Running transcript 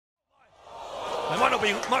There might not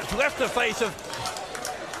be much left to face of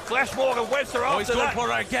Flash Morgan Webster after he's going that.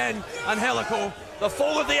 for it again, Angélico. The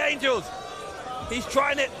fall of the Angels. He's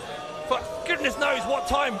trying it for goodness knows what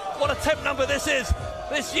time, what attempt number this is.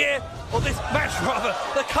 This year, or this match rather.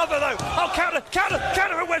 The cover though. Oh, counter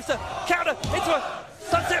from Webster. Counter into a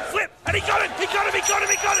sunset flip. And he got him. And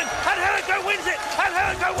Angélico wins it.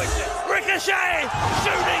 Ricochet,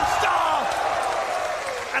 shooting star.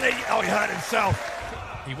 And he hurt himself.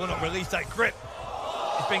 He will not release that grip.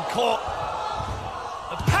 He's been caught.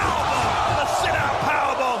 The powerbomb, the sit-out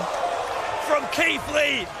powerbomb from Keith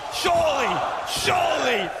Lee. Surely.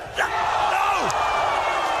 No!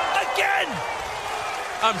 Again!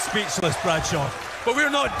 I'm speechless, Bradshaw. But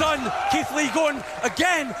we're not done. Keith Lee going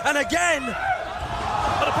again and again.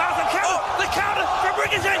 But the powerful counter, the counter from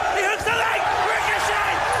Ricochet. He hooks the leg.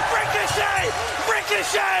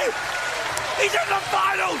 Ricochet! He's in the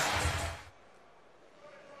finals!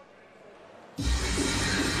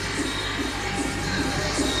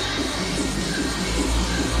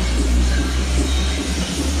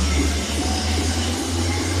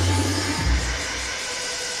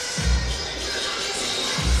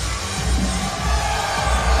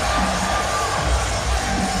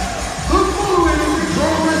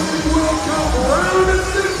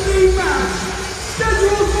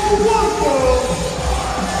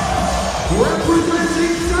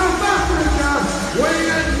 Representing South Africa, weighing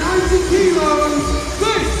at 90 kilos,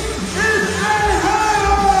 this is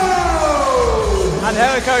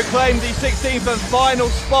Angélico claimed the 16th and final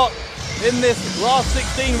spot in this last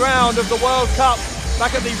 16 round of the World Cup,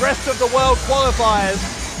 back at the Rest of the World qualifiers,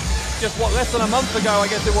 just less than a month ago I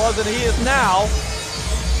guess it was, and he is now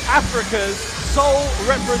Africa's sole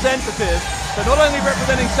representative. So not only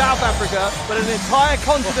representing South Africa, but an entire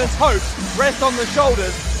continent's hopes rest on the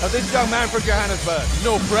shoulders of this young man from Johannesburg.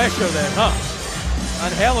 No pressure then, huh?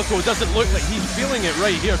 Angélico doesn't look like he's feeling it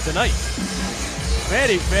right here tonight.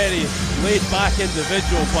 Very laid-back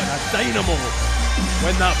individual, but a dynamo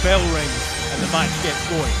when that bell rings and the match gets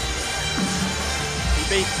going. He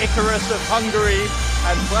beat Icarus of Hungary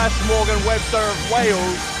and Flash Morgan Webster of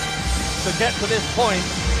Wales to get to this point.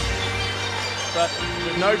 But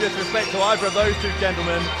with no disrespect to either of those two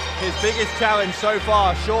gentlemen, his biggest challenge so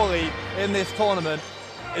far, surely, in this tournament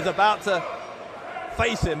is about to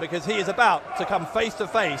face him, because he is about to come face to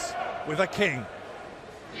face with a king.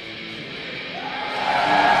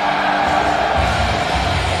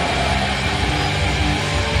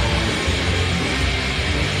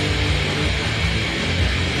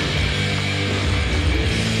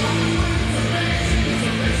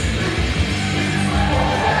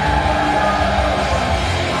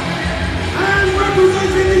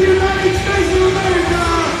 representing the United States of America,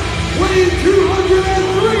 weighing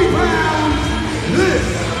 203 pounds, this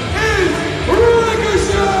is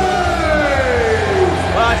Ricochet!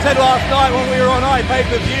 Well, I said last night when we were on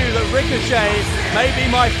iPay-per-view that Ricochet may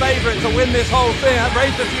be my favourite to win this whole thing. I've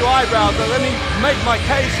raised a few eyebrows, but let me make my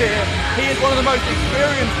case here. He is one of the most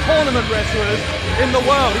experienced tournament wrestlers in the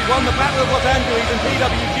world. He won the Battle of Los Angeles in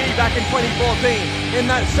PWG back in 2014.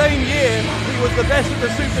 In that same year, he was the best of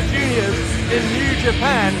the Super Juniors in New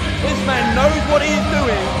Japan. This man knows what he's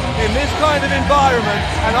doing in this kind of environment,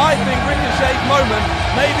 and I think Ricochet's moment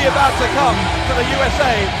may be about to come to the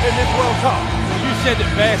USA in this World Cup. You said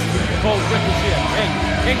it best when you called Ricochet a king.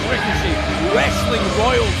 King Ricochet, wrestling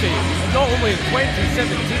royalty, not only in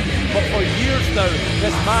 2017, but for years now.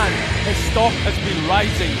 This man, his stock has been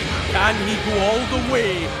rising. Can he go all the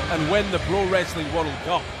way and win the Pro Wrestling World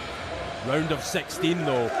Cup? Round of 16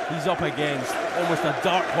 though, he's up against almost a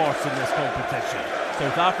dark horse in this competition.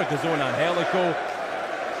 South Africa's own Angélico,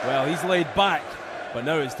 well, he's laid back, but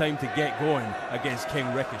now it's time to get going against King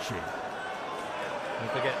Ricochet.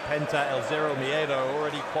 Don't forget Penta El Zero Miedo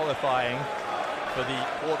already qualifying for the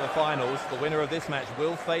quarterfinals. The winner of this match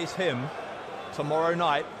will face him tomorrow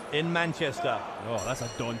night in Manchester. Oh, that's a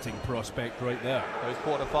daunting prospect right there. Those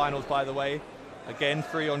quarterfinals, by the way, again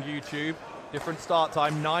free on YouTube. Different start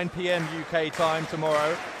time, 9 p.m. UK time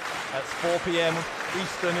tomorrow. That's 4 p.m.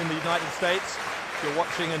 Eastern in the United States. If you're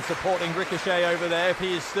watching and supporting Ricochet over there, if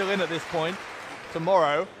he is still in at this point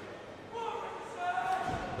tomorrow,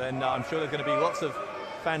 then I'm sure there's going to be lots of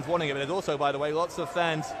fans wanting it. But there's also, by the way, lots of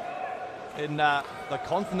fans in the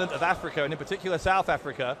continent of Africa, and in particular South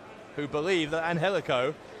Africa, who believe that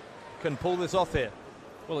Angélico can pull this off here.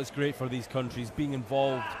 Well, it's great for these countries being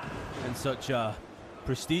involved in such a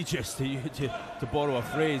prestigious, to borrow a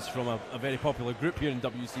phrase from a very popular group here in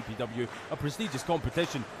WCPW, a prestigious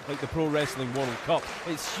competition like the Pro Wrestling World Cup.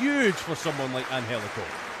 It's huge for someone like Angélico.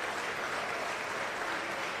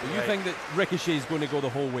 Do you think that Ricochet is going to go the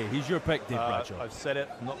whole way? He's your pick, Dave Bradshaw. I've said it.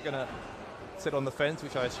 I'm not going to sit on the fence,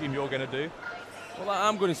 which I assume you're going to do. Well,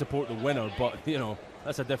 I'm going to support the winner, but, you know,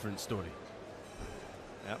 that's a different story.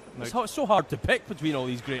 Yeah, It's so hard to pick between all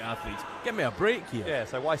these great athletes. Give me a break here. Yeah,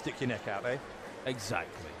 so why stick your neck out, eh?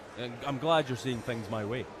 Exactly. And I'm glad you're seeing things my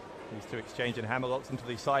way. These two exchanging hammerlocks into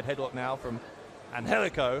the side headlock now from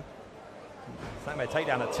Angélico. Snapmare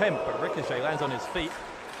takedown attempt, but Ricochet lands on his feet.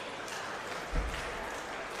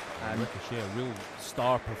 And Ricochet, a real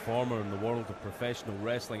star performer in the world of professional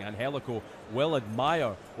wrestling. Angélico will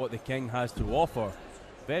admire what the King has to offer.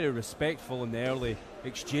 Very respectful in the early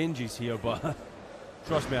exchanges here, but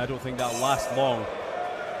trust me, I don't think that'll last long.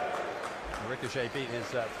 Ricochet beat his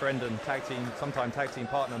friend and sometime tag team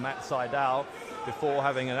partner Matt Sydal before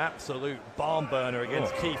having an absolute barn burner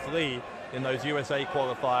against Keith Lee in those USA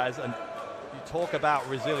qualifiers. And you talk about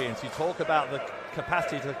resilience, you talk about the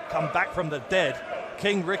capacity to come back from the dead.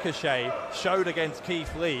 King Ricochet showed against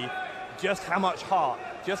Keith Lee just how much heart,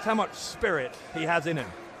 just how much spirit he has in him.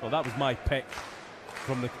 Well, that was my pick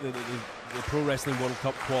from the Pro Wrestling World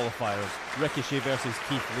Cup qualifiers. Ricochet versus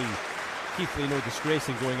Keith Lee. Keith Lee, no disgrace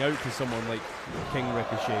in going out to someone like King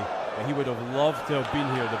Ricochet, but he would have loved to have been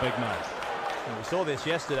here, the big man. And we saw this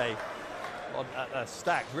yesterday at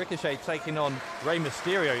Stacked. Ricochet taking on Rey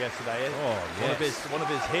Mysterio yesterday. Oh, yes. One of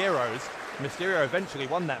his heroes. Mysterio eventually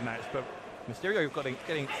won that match, but Mysterio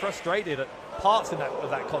getting frustrated at parts of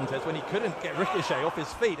that contest when he couldn't get Ricochet off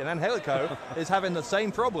his feet, and Angélico is having the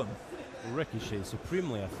same problem. Ricochet,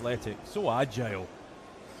 supremely athletic, so agile,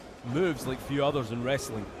 moves like few others in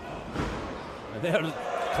wrestling. And there's a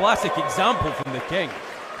classic example from the King.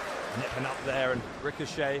 Nipping up there, and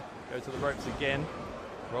Ricochet goes to the ropes again,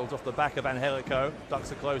 rolls off the back of Angélico,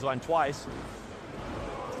 ducks a clothesline twice.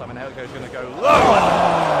 This time Angélico's going to go low,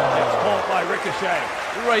 and gets caught by Ricochet.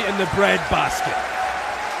 Right in the bread basket.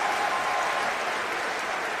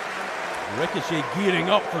 Ricochet gearing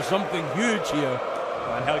up for something huge here.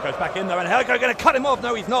 Well, Angélico's back in there, and Angélico going to cut him off.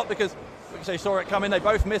 No, he's not, because Ricochet saw it coming. They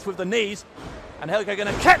both missed with the knees. Angélico going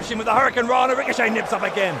to catch him with the Hurricane Rana. Ricochet nips up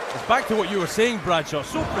again. It's back to what you were saying, Bradshaw.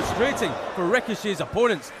 So frustrating for Ricochet's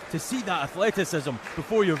opponents to see that athleticism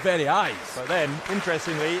before your very eyes. But then,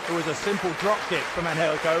 interestingly, it was a simple drop kick from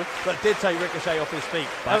Angélico that did take Ricochet off his feet.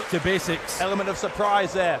 Back to basics. Element of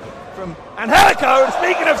surprise there from Angélico.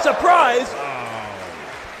 Speaking of surprise,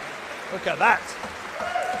 look at that.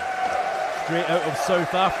 Straight out of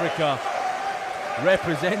South Africa,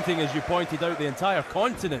 representing, as you pointed out, the entire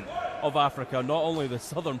continent of Africa, not only the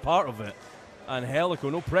southern part of it.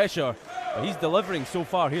 Angélico, no pressure, but he's delivering so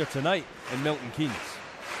far here tonight in Milton Keynes.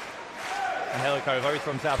 Angélico, though he's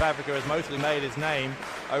from South Africa, has mostly made his name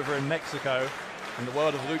over in Mexico. In the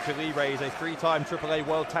world of lucha libre, he's a three-time AAA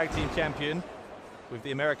World Tag Team Champion with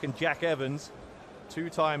the American Jack Evans,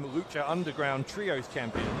 two-time Lucha Underground Trios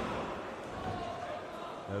Champion.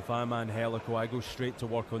 Now, if I'm Angélico, I go straight to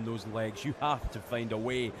work on those legs. You have to find a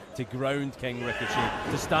way to ground King Ricochet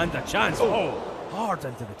to stand a chance. Oh, hard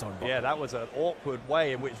into the turnbuckle. Yeah, that was an awkward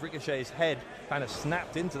way in which Ricochet's head kind of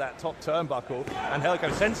snapped into that top turnbuckle. Angélico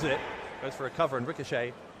senses it, goes for a cover, and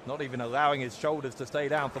Ricochet not even allowing his shoulders to stay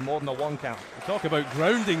down for more than a one count. Talk about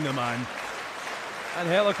grounding the man.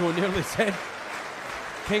 Angélico nearly sent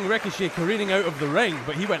King Ricochet careening out of the ring,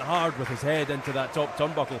 but he went hard with his head into that top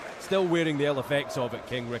turnbuckle, still wearing the ill effects of it,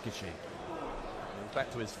 King Ricochet. He's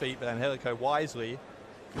back to his feet, but Angélico wisely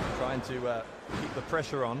trying to keep the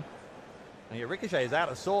pressure on. And yeah, Ricochet is out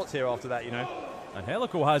of sorts here after that, you know.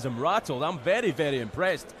 Angélico has him rattled. I'm very, very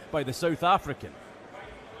impressed by the South African.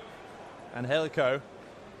 Angélico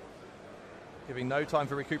giving no time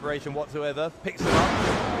for recuperation whatsoever, picks him up.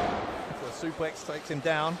 So a suplex takes him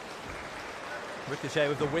down. Ricochet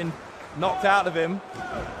with the wind knocked out of him,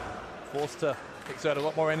 forced to exert a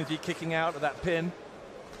lot more energy kicking out of that pin.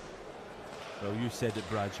 Well, you said it,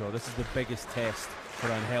 Bradshaw. This is the biggest test for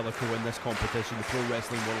Angélico in this competition, the Pro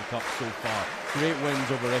Wrestling World Cup so far. Great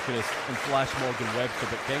wins over Icarus and Flash Morgan Webster,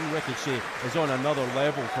 but King Ricochet is on another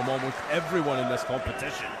level from almost everyone in this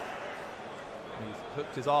competition. He's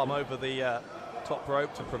hooked his arm over the top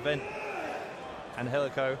rope to prevent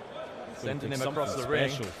Angélico sending him across the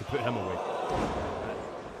ring to put him away.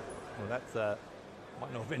 Well, that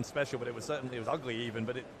might not have been special, but it was ugly even,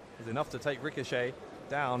 but it was enough to take Ricochet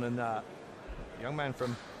down. And the young man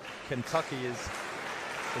from Kentucky is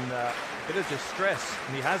in a bit of distress,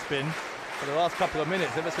 and he has been for the last couple of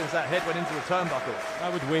minutes, ever since that head went into the turnbuckle. I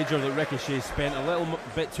would wager that Ricochet spent a little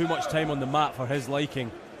bit too much time on the mat for his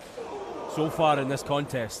liking so far in this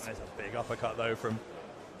contest. That's a big uppercut, though, from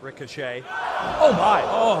Ricochet. Oh, my!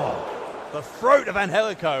 Oh! The throat of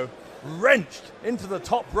Angélico wrenched into the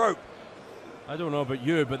top rope. I don't know about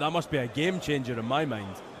you, but that must be a game changer in my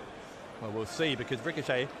mind. Well, we'll see, because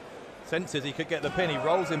Ricochet senses he could get the pin. He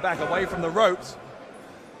rolls him back away from the ropes.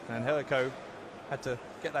 And Angélico had to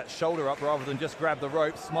get that shoulder up rather than just grab the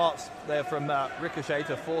rope. Smarts there from Ricochet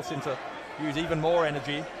to force him to use even more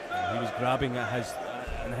energy. He was grabbing at his,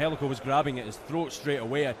 Angélico was grabbing at his throat straight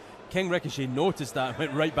away. King Ricochet noticed that and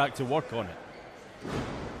went right back to work on it.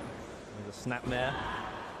 There's a snap there,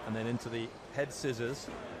 and then into the head scissors.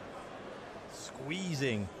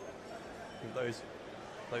 Squeezing with those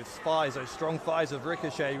thighs, those strong thighs of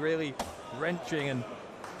Ricochet, really wrenching and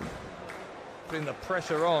putting the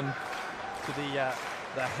pressure on to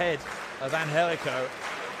the head of Angélico.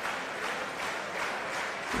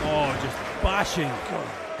 Oh, just bashing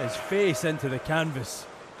his face into the canvas.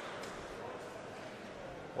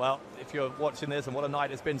 Well, if you're watching this, and what a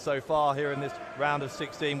night it's been so far here in this round of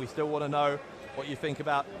 16, we still want to know what you think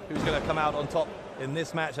about who's going to come out on top in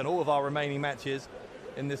this match and all of our remaining matches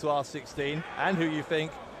in this last 16, and who you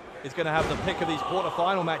think is going to have the pick of these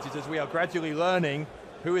quarter-final matches as we are gradually learning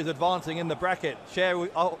who is advancing in the bracket. Share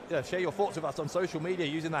your thoughts with us on social media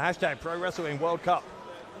using the hashtag #ProWrestlingWorldCup.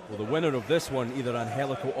 Well, the winner of this one, either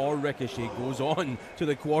Angélico or Ricochet, goes on to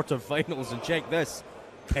the quarterfinals. And check this,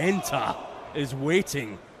 Penta is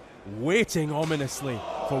waiting ominously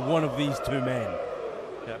for one of these two men.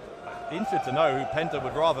 Yeah. Interested to know who Penta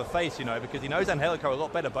would rather face, you know, because he knows Angélico a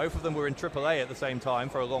lot better. Both of them were in AAA at the same time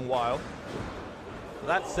for a long while.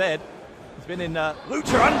 That said, he's been in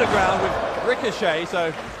Lucha Underground with Ricochet,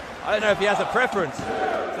 so I don't know if he has a preference.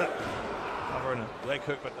 Cover and a leg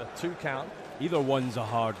hook, but a 2 count. Either one's a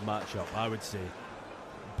hard matchup, I would say.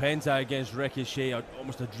 Penta against Ricochet,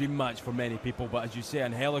 almost a dream match for many people, but as you say,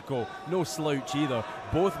 Angélico, no slouch either.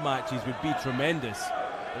 Both matches would be tremendous.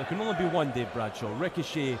 But there can only be one, Dave Bradshaw.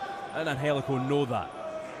 Ricochet and Angélico know that.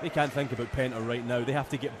 They can't think about Penta right now. They have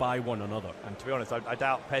to get by one another. And to be honest, I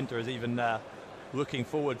doubt Penta is even looking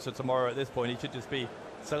forward to tomorrow at this point. He should just be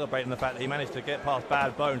celebrating the fact that he managed to get past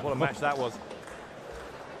Bad Bones. What a match that was.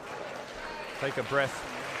 Take a breath.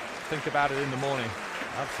 Think about it in the morning.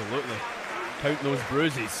 Absolutely. Count those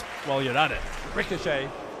bruises while you're at it. Ricochet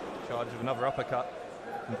charges with another uppercut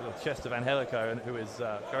into the chest of Angélico, who is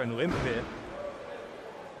going limp here.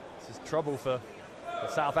 This is trouble for the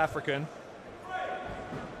South African.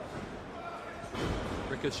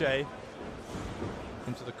 Ricochet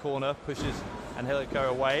into the corner, pushes Angélico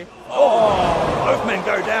away. Oh! Both men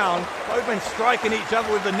go down. Both men striking each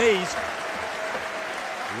other with the knees.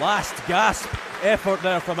 Last gasp effort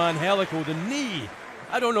there from Angélico. The knee,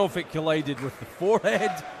 I don't know if it collided with the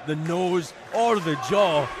forehead, the nose, or the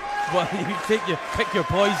jaw, but you pick your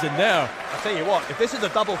poison there. I tell you what, if this is a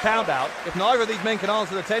double count out, if neither of these men can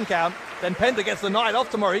answer the 10 count, then Penta gets the night off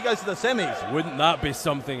tomorrow. He goes to the semis. Wouldn't that be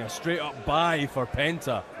something? A straight up bye for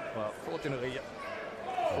Penta. Well, fortunately,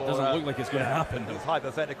 it doesn't look like it's going to happen. It's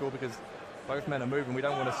hypothetical because both men are moving. We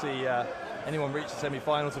don't want to see anyone reach the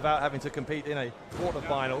semi-finals without having to compete in a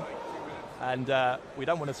quarter-final. And we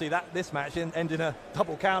don't want to see this match end in a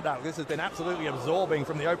double count-out. This has been absolutely absorbing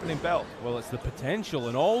from the opening bell. Well, it's the potential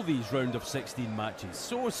in all these round of 16 matches.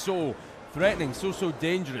 So threatening, so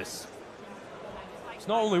dangerous. It's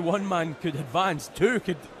not only one man could advance, two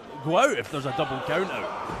could go out if there's a double count-out.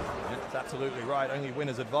 That's absolutely right. Only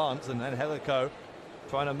winners advance, and then Angélico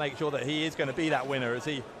trying to make sure that he is going to be that winner as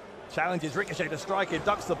he challenges Ricochet to strike it,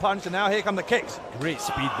 ducks the punch, and now here come the kicks. Great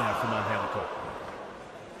speed there from Angélico.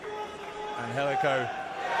 Angélico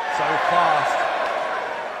so fast,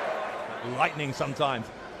 lightning sometimes.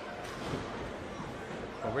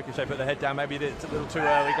 Well, Ricochet put the head down, maybe it's a little too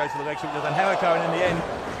early, goes to the leg sweep with Angélico, and in the end,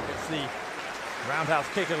 it's the roundhouse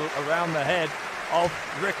kick around the head of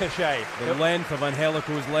Ricochet. The length of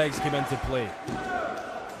Angélico's legs came into play.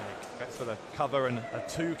 Goes for the cover and a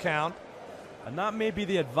 2 count. And that may be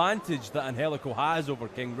the advantage that Angélico has over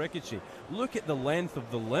King Ricochet. Look at the length of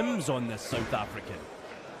the limbs on this South African.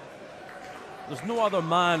 There's no other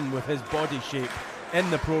man with his body shape in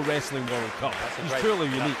the Pro Wrestling World Cup. He's truly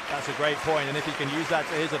unique. That's a great point, and if he can use that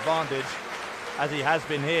to his advantage, as he has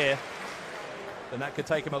been here, then that could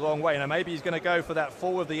take him a long way. Now maybe he's going to go for that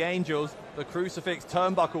Fall of the Angels, the crucifix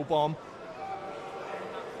turnbuckle bomb.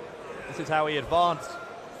 This is how he advanced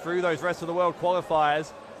through those rest of the world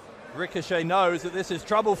qualifiers. Ricochet knows that this is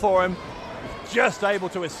trouble for him. He's just able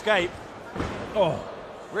to escape. Oh.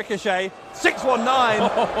 Ricochet,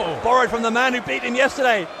 619, borrowed from the man who beat him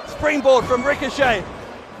yesterday. Springboard from Ricochet.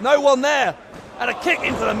 No one there. And a kick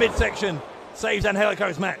into the midsection saves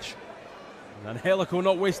Angélico's match. And Angélico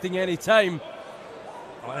not wasting any time.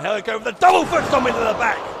 Angélico with a double foot stomp into the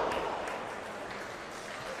back.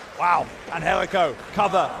 Wow. Angélico,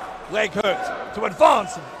 cover, leg hooked to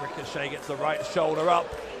advance. And Ricochet gets the right shoulder up.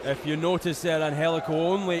 If you notice there, Angélico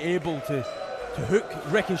only able to to hook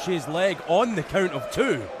Ricochet's leg on the count of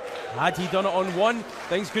 2. Had he done it on 1,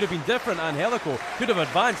 things could have been different. Angélico could have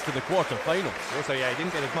advanced to the quarterfinals. Also, yeah, he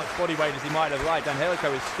didn't get as much body weight as he might have liked.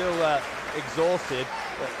 Angélico is still exhausted.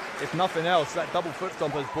 But if nothing else, that double foot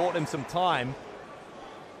stomp has bought him some time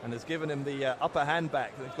and has given him the upper hand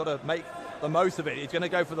back. He's got to make the most of it. He's going to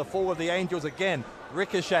go for the fall of the Angels again.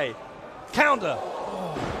 Ricochet, counter.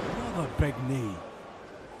 Oh, another big knee.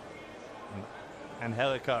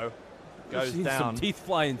 Angélico goes We've seen down. some teeth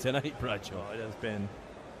flying tonight, Bradshaw. Oh, it has been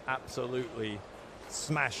absolutely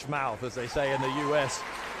smash mouth, as they say in the US.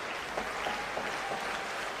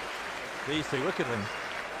 These two, look at them.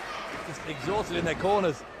 Just exhausted in their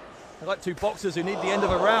corners. They're like two boxers who need the end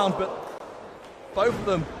of a round, but both of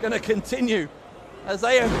them going to continue as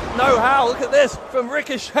they know how. Look at this from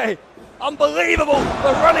Ricochet. Unbelievable.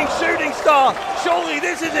 The running shooting star. Surely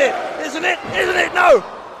this is it. Isn't it? Isn't it? No.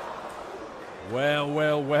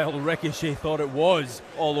 Well, Ricochet thought it was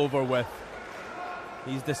all over with.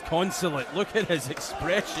 He's disconsolate. Look at his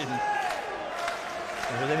expression.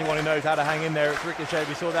 If there's anyone who knows how to hang in there, it's Ricochet.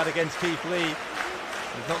 We saw that against Keith Lee.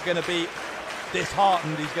 He's not going to be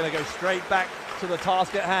disheartened. He's going to go straight back to the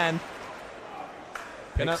task at hand.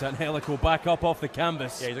 Picks Angélico back up off the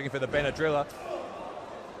canvas. Yeah, he's looking for the Benadrylla.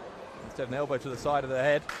 Instead of an elbow to the side of the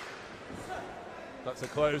head. That's a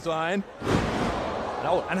clothesline.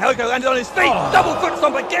 No, Angélico landed on his feet. Oh. Double foot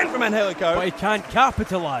stomp again from Angélico. But he can't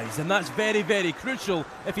capitalise, and that's very, very crucial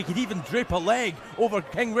if he could even drape a leg over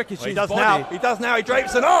King Ricochet's Well, body. He does now. He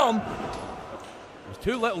drapes an arm. It was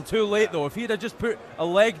too little, too late, though. If he'd have just put a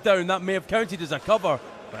leg down, that may have counted as a cover.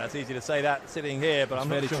 Well, that's easy to say that sitting here, but I'm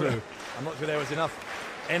not sure there was enough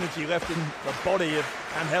energy left in the body of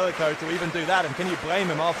Angélico to even do that. And can you blame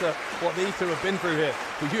him after what these two have been through here?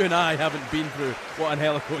 Well, you and I haven't been through what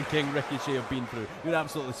Angélico and King Ricochet have been through. You're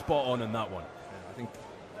absolutely spot on that one. Yeah,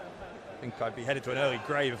 I think I'd be headed to an early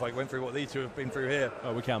grave if I went through what these two have been through here.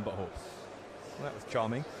 Oh, we can but hope. Well, that was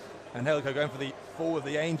charming. Angélico going for the fall of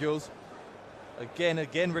the Angels.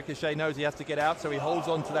 Again, Ricochet knows he has to get out, so he holds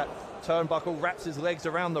on to that turnbuckle, wraps his legs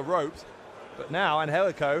around the ropes. But now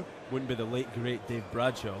Angélico wouldn't be the late great Dave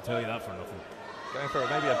Bradshaw, I'll tell you that for nothing. Going for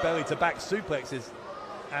maybe a belly to back suplex is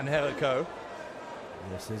Angélico.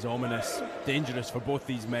 This is ominous, dangerous for both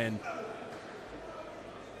these men.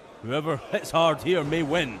 Whoever hits hard here may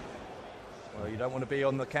win. Well, you don't want to be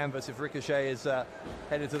on the canvas if Ricochet is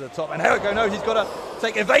headed to the top. Angélico knows he's got to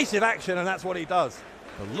take evasive action, and that's what he does.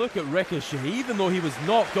 But look at Ricochet. Even though he was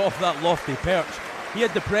knocked off that lofty perch, he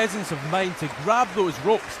had the presence of mind to grab those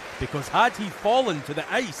ropes, because had he fallen to the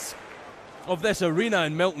ice of this arena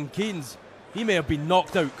in Milton Keynes, he may have been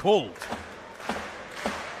knocked out cold.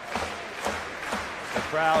 The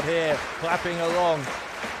crowd here clapping along.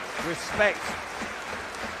 Respect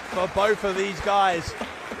for both of these guys.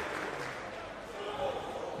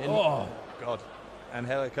 Oh, God.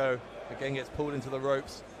 Angélico again gets pulled into the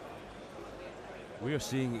ropes. We are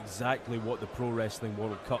seeing exactly what the Pro Wrestling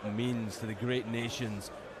World Cup means to the great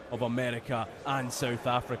nations of America and South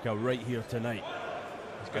Africa right here tonight.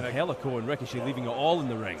 Angélico and Ricochet leaving it all in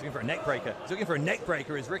the ring. He's looking for a neck breaker. He's looking for a neck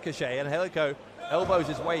breaker is Ricochet, and Angélico elbows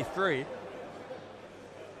his way free.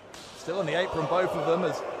 Still on the apron, both of them,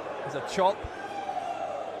 as a chop.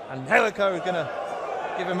 And Angélico is going to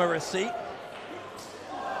give him a receipt.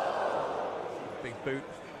 Big boot.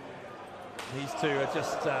 These two are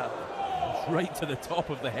just right to the top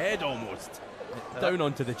of the head almost. Down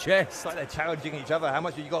onto the chest. It's like they're challenging each other. How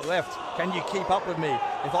much have you got left? Can you keep up with me?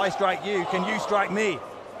 If I strike you, can you strike me?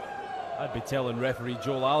 I'd be telling referee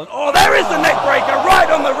Joel Allen, oh, there is the neck breaker right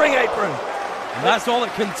on the ring apron. And that's all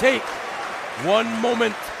it can take. One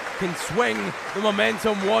moment can swing the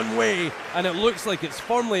momentum one way, and it looks like it's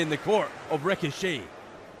firmly in the court of Ricochet.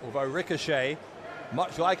 Although Ricochet,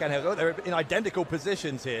 much like Angélico, they're in identical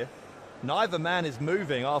positions here. Neither man is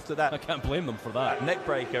moving after that. I can't blame them for that. Neck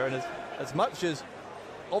breaker, and as much as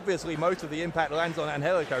obviously most of the impact lands on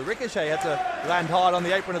Angélico, Ricochet had to land hard on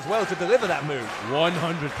the apron as well to deliver that move.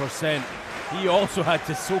 100%. He also had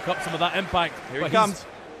to soak up some of that impact. Here he comes.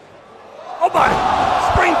 Oh my!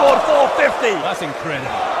 Springboard 450! That's incredible.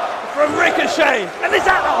 From Ricochet! And is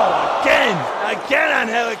that... Oh, again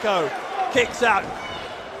Angélico kicks out.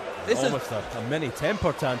 This almost is a mini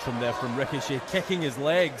temper tantrum there from Ricochet, kicking his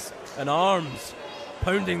legs and arms,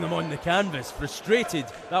 pounding them on the canvas. Frustrated,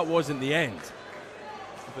 that wasn't the end.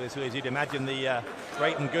 Obviously, as you'd imagine, the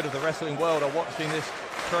great and good of the wrestling world are watching this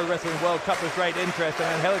Pro Wrestling World Cup with great interest,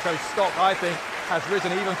 and Angélico's stock, I think, has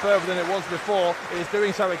risen even further than it was before. It is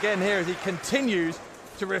doing so again here as he continues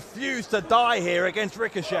to refuse to die here against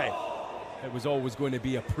Ricochet. It was always going to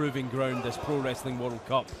be a proving ground, this Pro Wrestling World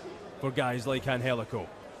Cup, for guys like Angélico.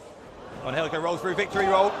 Angélico rolls through, victory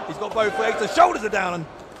roll. He's got both legs, the shoulders are down, and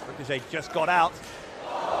Ricochet just got out.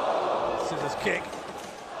 Scissors kick.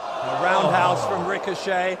 A roundhouse from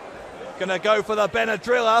Ricochet. Gonna go for the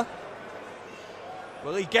Benadrylla.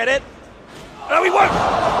 Will he get it? No, he won't!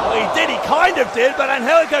 Well, he did, he kind of did, but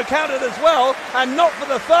Angélico countered as well, and not for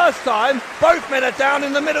the first time. Both men are down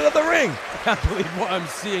in the middle of the ring. I can't believe what I'm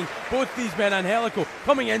seeing. Both these men, Angélico,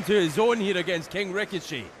 coming into his own here against King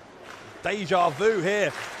Ricochet. Deja vu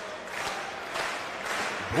here.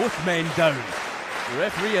 Both men down. The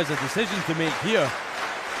referee has a decision to make here.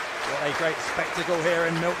 What a great spectacle here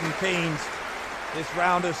in Milton Keynes. This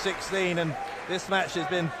round of 16, and this match has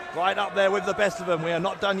been right up there with the best of them. We are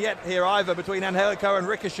not done yet here either between Angélico and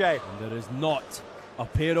Ricochet. And there is not a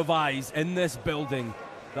pair of eyes in this building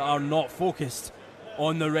that are not focused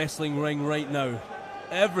on the wrestling ring right now.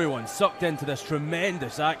 Everyone sucked into this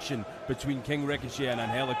tremendous action between King Ricochet and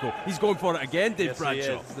Angélico. He's going for it again, Dave Bradshaw. Yes,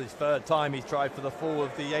 he is. It's his third time he's tried for the fall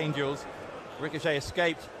of the Angels. Ricochet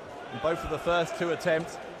escaped in both of the first two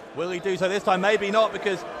attempts. Will he do so this time? Maybe not,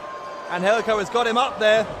 because Angélico has got him up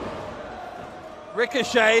there.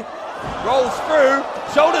 Ricochet rolls through,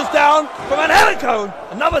 shoulders down from Angélico.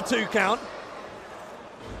 Another 2 count.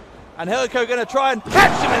 Angélico going to try and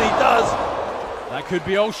catch him, and he does. That could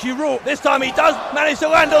be all she wrote. This time he does manage to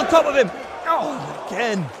land on top of him. Oh,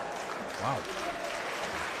 again. Wow.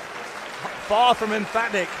 Far from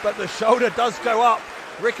emphatic, but the shoulder does go up.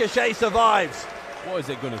 Ricochet survives. What is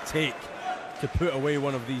it going to take to put away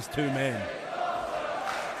one of these two men?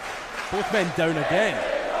 Both men down again.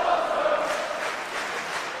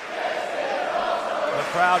 The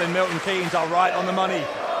crowd in Milton Keynes are right on the money.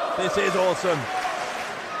 This is awesome.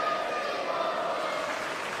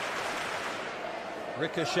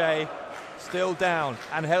 Ricochet still down.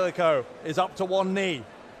 Angélico is up to one knee.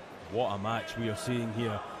 What a match we are seeing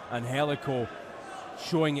here. Angélico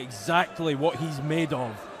showing exactly what he's made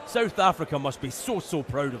of. South Africa must be so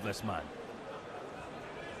proud of this man.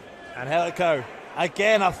 Angélico,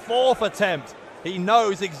 again a 4th attempt. He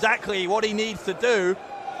knows exactly what he needs to do.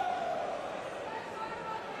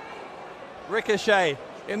 Ricochet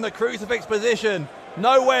in the crucifix position.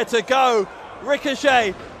 Nowhere to go.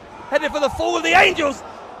 Ricochet headed for the fall of the Angels.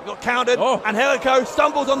 He got countered. Angélico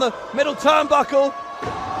stumbles on the middle turnbuckle.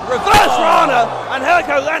 Reverse Rana.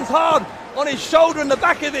 Angélico lands hard on his shoulder and the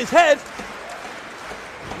back of his head.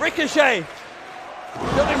 Ricochet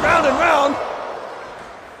going round and round.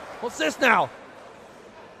 What's this now?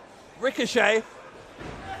 Ricochet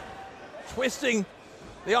twisting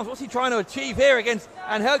the arms. What's he trying to achieve here against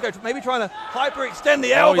Angélico? Maybe trying to hyperextend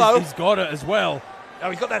the elbow. He's got it as well. Oh,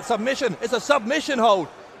 he's got that submission. It's a submission hold.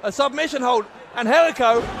 A submission hold.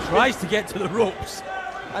 Angélico tries to get to the ropes.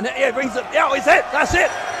 And yeah, brings it. Yeah, it's it. That's it.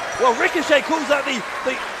 Well, Ricochet calls that the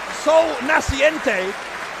Sol Naciente,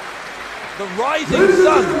 the rising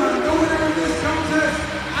sun. The winner of this contest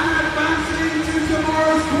and advancing to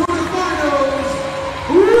tomorrow's quarterfinals,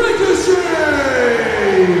 Ricochet.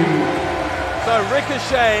 So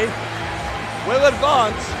Ricochet will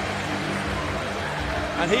advance,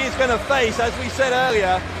 and he is going to face, as we said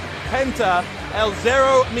earlier, Penta El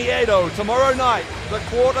Zero Miedo tomorrow night, the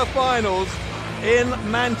quarterfinals in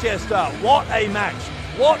Manchester. What a match.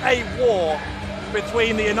 What a war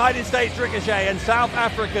between the United States Ricochet and South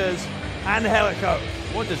Africa's Angélico.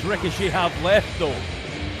 What does Ricochet have left though?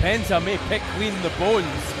 Penta may pick clean the bones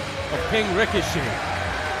of King Ricochet,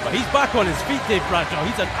 but he's back on his feet, Dave Bradshaw.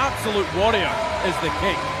 He's an absolute warrior, is the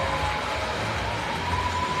King.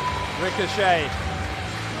 Ricochet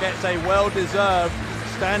gets a well-deserved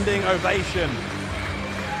standing ovation.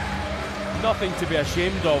 Nothing to be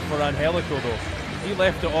ashamed of for Angélico though. He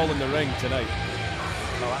left it all in the ring tonight.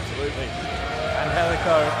 Oh, absolutely.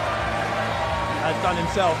 Angélico has done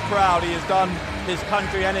himself proud. He has done his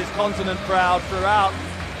country and his continent proud throughout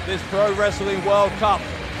this Pro Wrestling World Cup.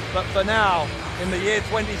 But for now, in the year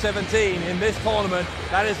 2017, in this tournament,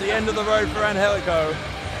 that is the end of the road for Angélico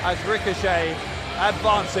as Ricochet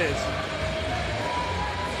advances.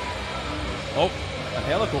 Oh,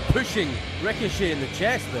 Angélico pushing Ricochet in the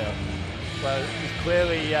chest there. Well, he's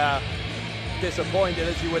clearly disappointed,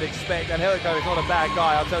 as you would expect. Angélico is not a bad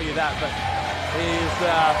guy, I'll tell you that, but he's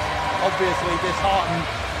obviously disheartened,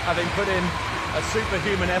 having put in a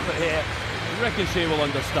superhuman effort here. Ricochet will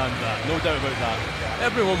understand that, no doubt about that.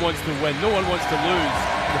 Everyone wants to win, no one wants to lose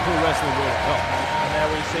the Pro Wrestling World Cup. And there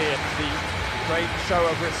we see it, the great show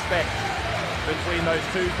of respect between those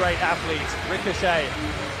two great athletes. Ricochet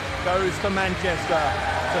goes to Manchester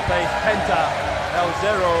to face Penta El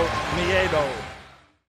Zero Miedo.